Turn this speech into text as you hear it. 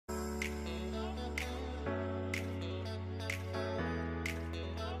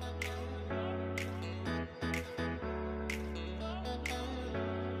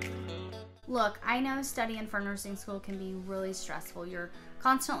Look, I know studying for nursing school can be really stressful. You're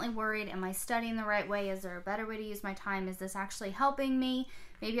constantly worried, am I studying the right way? Is there a better way to use my time? Is this actually helping me?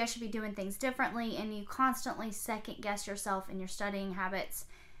 Maybe I should be doing things differently. And you constantly second guess yourself in your studying habits.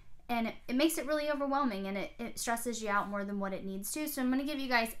 And it makes it really overwhelming, and it stresses you out more than what it needs to. So I'm going to give you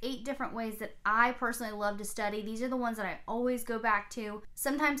guys 8 different ways that I personally love to study. These are the ones that I always go back to.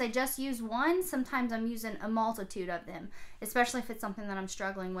 Sometimes I just use one. Sometimes I'm using a multitude of them. Especially if it's something that I'm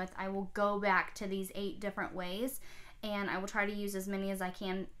struggling with, I will go back to these 8 different ways, and I will try to use as many as I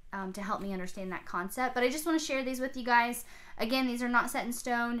can to help me understand that concept. But I just want to share these with you guys. Again, these are not set in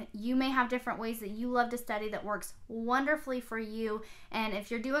stone. You may have different ways that you love to study that works wonderfully for you. And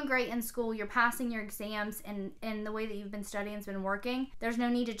if you're doing great in school, you're passing your exams, and the way that you've been studying has been working, there's no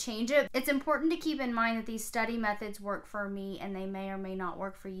need to change it. It's important to keep in mind that these study methods work for me, and they may or may not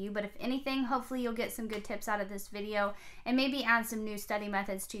work for you. But if anything, hopefully you'll get some good tips out of this video and maybe add some new study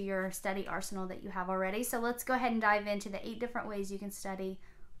methods to your study arsenal that you have already. So let's go ahead and dive into the 8 different ways you can study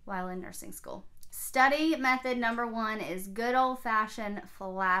while in nursing school. Study method number 1 is good old-fashioned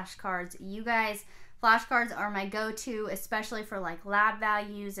flashcards. You guys, flashcards are my go-to, especially for like lab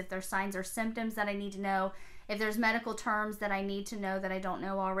values, if there's signs or symptoms that I need to know, if there's medical terms that I need to know that I don't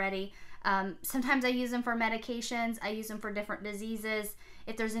know already. Sometimes I use them for medications. I use them for different diseases.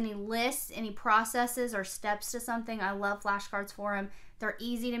 If there's any lists, any processes or steps to something, I love flashcards for them. They're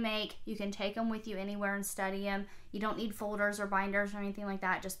easy to make. You can take them with you anywhere and study them. You don't need folders or binders or anything like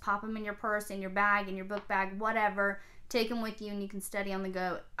that. Just pop them in your purse, in your bag, in your book bag, whatever. Take them with you and you can study on the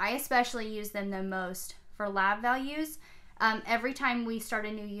go. I especially use them the most for lab values. Every time we start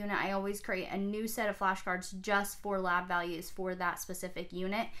a new unit, I always create a new set of flashcards just for lab values for that specific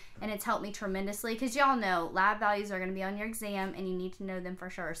unit. And it's helped me tremendously because y'all know lab values are going to be on your exam and you need to know them for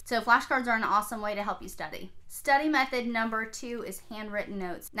sure. So flashcards are an awesome way to help you study. Study method number 2 is handwritten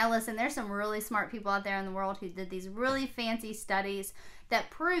notes. Now listen, there's some really smart people out there in the world who did these really fancy studies that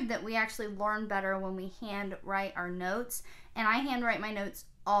prove that we actually learn better when we handwrite our notes. And I handwrite my notes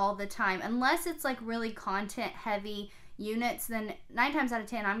all the time. Unless it's like really content heavy units, then 9 times out of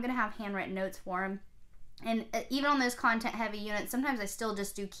 10 I'm going to have handwritten notes for them. And even on those content heavy units, sometimes I still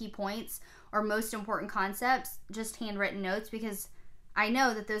just do key points or most important concepts, just handwritten notes, because I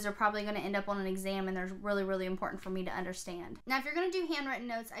know that those are probably going to end up on an exam and they're really, really important for me to understand. Now, if you're going to do handwritten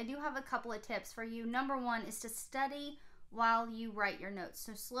notes, I do have a couple of tips for you. Number 1 is to study while you write your notes.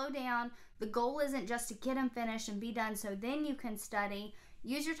 So slow down. The goal isn't just to get them finished and be done so then you can study.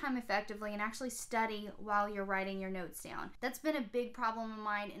 Use your time effectively and actually study while you're writing your notes down. That's been a big problem of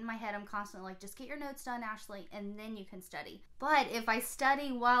mine. In my head, I'm constantly like, just get your notes done, Ashley, and then you can study. But if I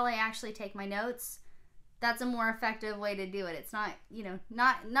study while I actually take my notes, that's a more effective way to do it. It's not,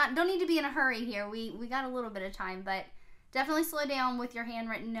 don't need to be in a hurry here. We got a little bit of time, but definitely slow down with your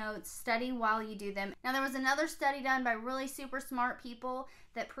handwritten notes. Study while you do them. Now, there was another study done by really super smart people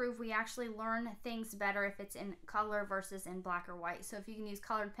that prove we actually learn things better if it's in color versus in black or white. So if you can use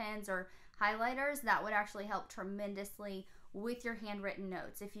colored pens or highlighters, that would actually help tremendously with your handwritten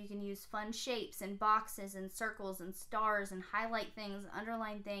notes. If you can use fun shapes and boxes and circles and stars and highlight things,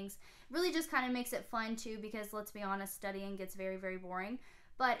 underline things, really just kind of makes it fun too, because let's be honest, studying gets very, very boring.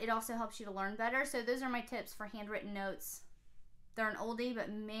 But it also helps you to learn better. So those are my tips for handwritten notes. They're an oldie, but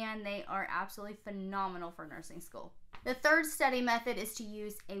man, they are absolutely phenomenal for nursing school. The third study method is to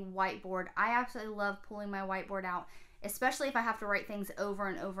use a whiteboard. I absolutely love pulling my whiteboard out, especially if I have to write things over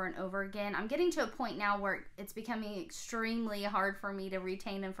and over and over again. I'm getting to a point now where it's becoming extremely hard for me to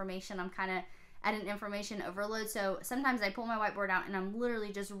retain information. I'm kind of at an information overload. So sometimes I pull my whiteboard out and I'm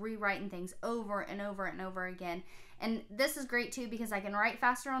literally just rewriting things over and over and over again. And this is great too because I can write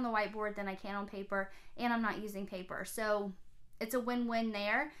faster on the whiteboard than I can on paper, and I'm not using paper. So it's a win-win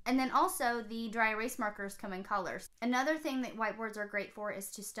there. And then also the dry erase markers come in colors. Another thing that whiteboards are great for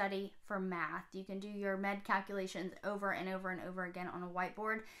is to study for math. You can do your med calculations over and over and over again on a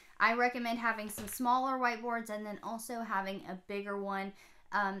whiteboard. I recommend having some smaller whiteboards and then also having a bigger one.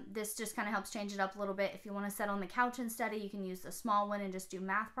 This just kind of helps change it up a little bit. If you want to sit on the couch and study, you can use the small one and just do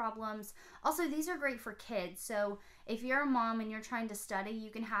math problems. Also, these are great for kids. So if you're a mom and you're trying to study, you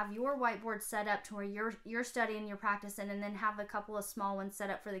can have your whiteboard set up to where you're studying, you're practicing, and then have a couple of small ones set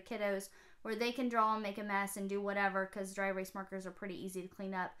up for the kiddos where they can draw and make a mess and do whatever, because dry erase markers are pretty easy to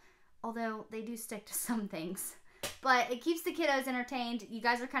clean up. Although they do stick to some things. But it keeps the kiddos entertained. You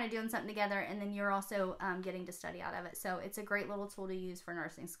guys are kind of doing something together, and then you're also getting to study out of it. So it's a great little tool to use for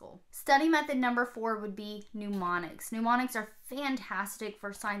nursing school. Study method number 4 would be mnemonics. Mnemonics are fantastic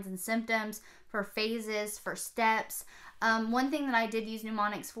for signs and symptoms, for phases, for steps. One thing that I did use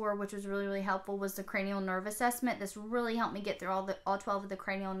mnemonics for, which was really, really helpful, was the cranial nerve assessment. This really helped me get through all 12 of the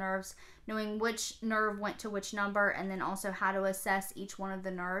cranial nerves, knowing which nerve went to which number, and then also how to assess each one of the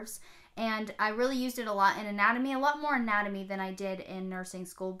nerves. And I really used it a lot in anatomy, a lot more anatomy than I did in nursing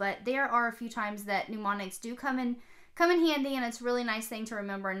school. But there are a few times that mnemonics do come in handy, and it's a really nice thing to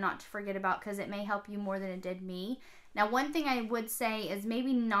remember and not to forget about, because it may help you more than it did me. Now, one thing I would say is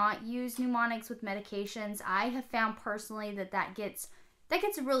maybe not use mnemonics with medications. I have found personally that gets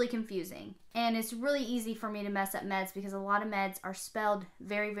really confusing, and it's really easy for me to mess up meds because a lot of meds are spelled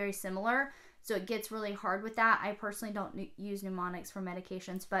very, very similar, so it gets really hard with that. I personally don't use mnemonics for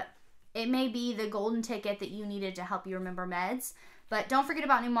medications, but it may be the golden ticket that you needed to help you remember meds. But don't forget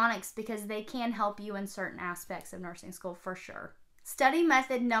about mnemonics, because they can help you in certain aspects of nursing school for sure. Study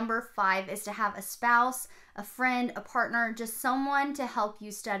method number 5 is to have a spouse, a friend, a partner, just someone to help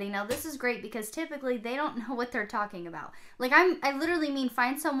you study. Now, this is great because typically they don't know what they're talking about. Like, I literally mean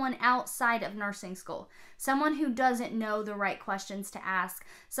find someone outside of nursing school, someone who doesn't know the right questions to ask,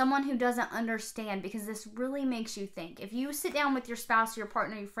 someone who doesn't understand, because this really makes you think. If you sit down with your spouse, your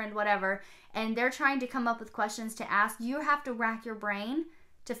partner, your friend, whatever, and they're trying to come up with questions to ask, you have to rack your brain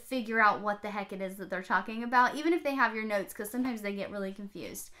to figure out what the heck it is that they're talking about, even if they have your notes, because sometimes they get really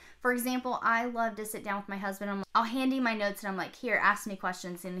confused. For example, I love to sit down with my husband. I'll hand him my notes, and I'm like, here, ask me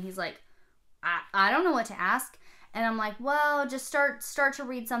questions. And he's like, I don't know what to ask. And I'm like, well, just start to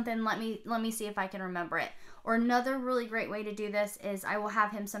read something. Let me see if I can remember it. Or another really great way to do this is I will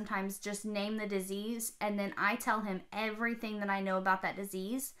have him sometimes just name the disease, and then I tell him everything that I know about that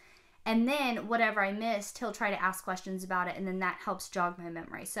disease. And then whatever I missed, he'll try to ask questions about it, and then that helps jog my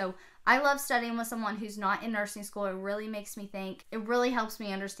memory. So I love studying with someone who's not in nursing school. It really makes me think. It really helps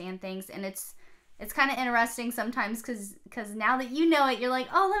me understand things, and it's kind of interesting sometimes because now that you know it, you're like,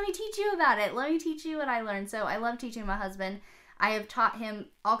 oh, let me teach you about it. Let me teach you what I learned. So I love teaching my husband. I have taught him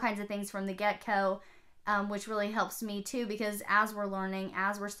all kinds of things from the get-go, which really helps me too, because as we're learning,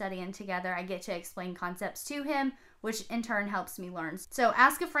 as we're studying together, I get to explain concepts to him, which in turn helps me learn. So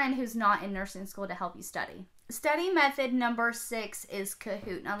ask a friend who's not in nursing school to help you study. Study method number 6 is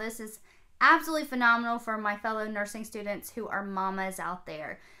Kahoot. Now, this is absolutely phenomenal for my fellow nursing students who are mamas out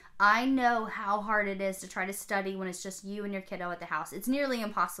there. I know how hard it is to try to study when it's just you and your kiddo at the house. It's nearly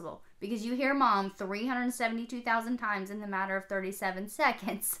impossible because you hear mom 372,000 times in the matter of 37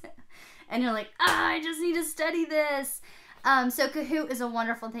 seconds. And you're like, I just need to study this. So Kahoot is a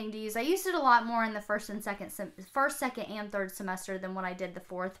wonderful thing to use. I used it a lot more in the first, second, and third semester than what I did the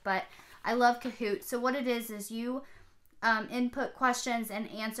fourth, but I love Kahoot. So what it is you input questions and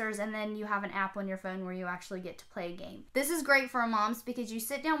answers, and then you have an app on your phone where you actually get to play a game. This is great for moms because you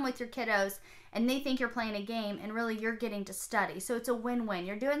sit down with your kiddos and they think you're playing a game, and really you're getting to study. So it's a win-win.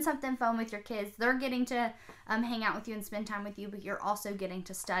 You're doing something fun with your kids. They're getting to hang out with you and spend time with you, but you're also getting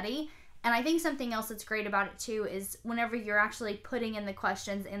to study. And I think something else that's great about it too is whenever you're actually putting in the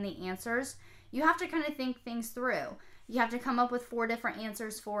questions and the answers, you have to kind of think things through. You have to come up with 4 different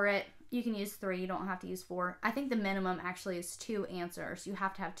answers for it. You can use 3, you don't have to use 4. I think the minimum actually is 2 answers. You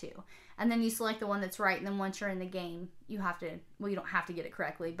have to have 2. And then you select the one that's right, and then once you're in the game, you don't have to get it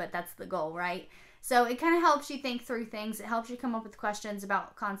correctly, but that's the goal, right? So it kind of helps you think through things. It helps you come up with questions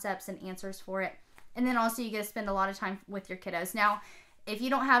about concepts and answers for it. And then also you get to spend a lot of time with your kiddos. Now, if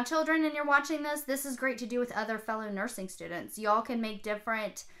you don't have children and you're watching this is great to do with other fellow nursing students. Y'all can make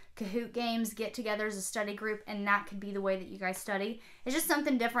different Kahoot games, get together as a study group, and that could be the way that you guys study. It's just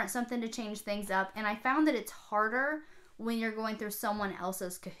something different, something to change things up. And I found that it's harder when you're going through someone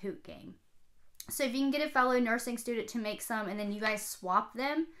else's Kahoot game. So if you can get a fellow nursing student to make some and then you guys swap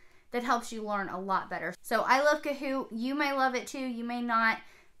them, that helps you learn a lot better. So I love Kahoot. You may love it too. You may not.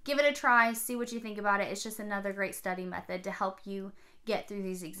 Give it a try. See what you think about it. It's just another great study method to help you get through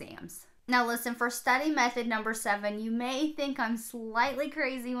these exams. Now listen, for study method number 7, you may think I'm slightly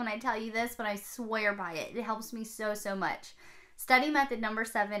crazy when I tell you this, but I swear by it. It helps me so, so much. Study method number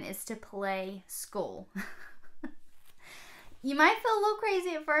 7 is to play school. You might feel a little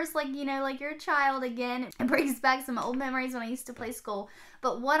crazy at first, like you're a child again. It brings back some old memories when I used to play school.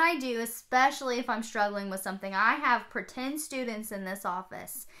 But what I do, especially if I'm struggling with something, I have pretend students in this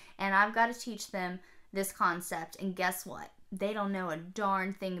office, and I've got to teach them this concept. And guess what? They don't know a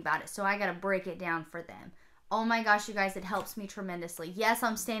darn thing about it, so I got to break it down for them. Oh my gosh, you guys, it helps me tremendously. Yes,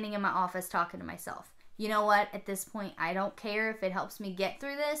 I'm standing in my office talking to myself. you know what, at this point, I don't care if it helps me get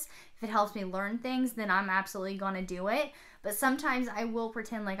through this. If it helps me learn things, then I'm absolutely going to do it. But sometimes I will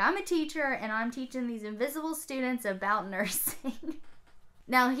pretend like I'm a teacher and I'm teaching these invisible students about nursing.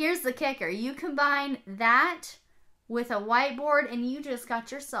 Now, here's the kicker. You combine that with a whiteboard and you just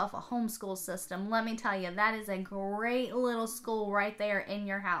got yourself a homeschool system. Let me tell you, that is a great little school right there in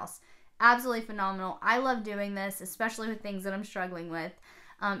your house. Absolutely phenomenal. I love doing this, especially with things that I'm struggling with.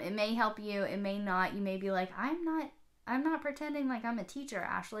 It may help you, it may not. You may be like, I'm not pretending like I'm a teacher,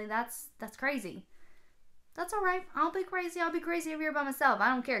 Ashley. That's crazy. That's all right. I'll be crazy over here by myself. I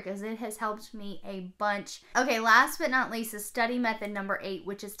don't care because it has helped me a bunch. Okay, last but not least is study method number 8,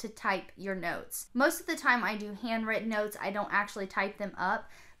 which is to type your notes. Most of the time I do handwritten notes. I don't actually type them up.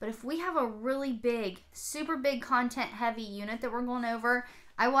 But if we have a really big, super big content heavy unit that we're going over,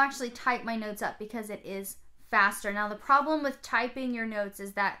 I will actually type my notes up because it is faster. Now, the problem with typing your notes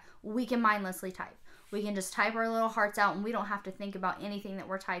is that we can mindlessly type. We can just type our little hearts out and we don't have to think about anything that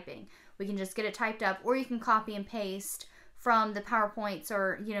we're typing. We can just get it typed up, or you can copy and paste from the PowerPoints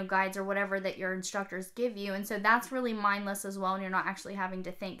or, guides or whatever that your instructors give you. And so that's really mindless as well, and you're not actually having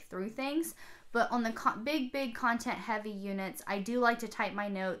to think through things. But on the big content heavy units, I do like to type my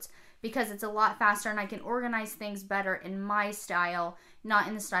notes because it's a lot faster and I can organize things better in my style, not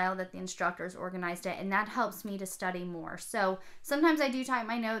in the style that the instructors organized it, and that helps me to study more. So sometimes I do type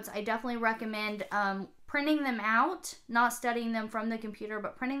my notes. I definitely recommend printing them out, not studying them from the computer,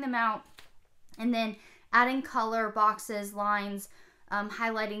 but printing them out and then adding color, boxes, lines,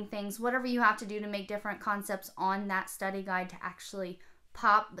 highlighting things, whatever you have to do to make different concepts on that study guide to actually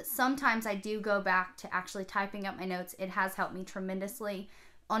pop. But sometimes I do go back to actually typing up my notes. It has helped me tremendously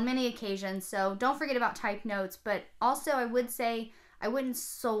on many occasions. So don't forget about typed notes. But also I would say I wouldn't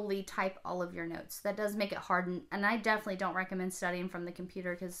solely type all of your notes. That does make it hard. And I definitely don't recommend studying from the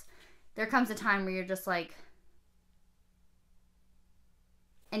computer because there comes a time where you're just like,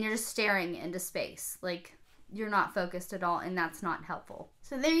 and you're just staring into space. Like, you're not focused at all, and that's not helpful.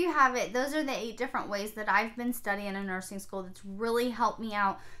 So there you have it. Those are the 8 different ways that I've been studying in nursing school that's really helped me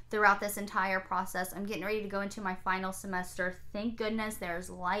out throughout this entire process. I'm getting ready to go into my final semester. Thank goodness there's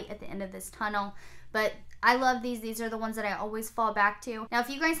light at the end of this tunnel. But I love these. These are the ones that I always fall back to. Now, if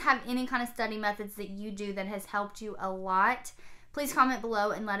you guys have any kind of study methods that you do that has helped you a lot, please comment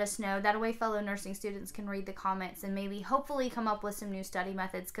below and let us know. That way fellow nursing students can read the comments and maybe hopefully come up with some new study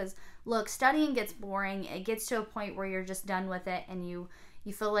methods. Because look, studying gets boring. It gets to a point where you're just done with it and you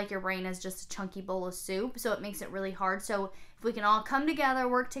feel like your brain is just a chunky bowl of soup. So it makes it really hard. So if we can all come together,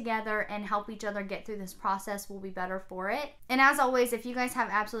 work together, and help each other get through this process, we'll be better for it. And as always, if you guys have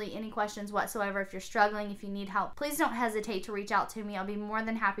absolutely any questions whatsoever, if you're struggling, if you need help, please don't hesitate to reach out to me. I'll be more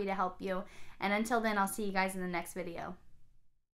than happy to help you. And until then, I'll see you guys in the next video.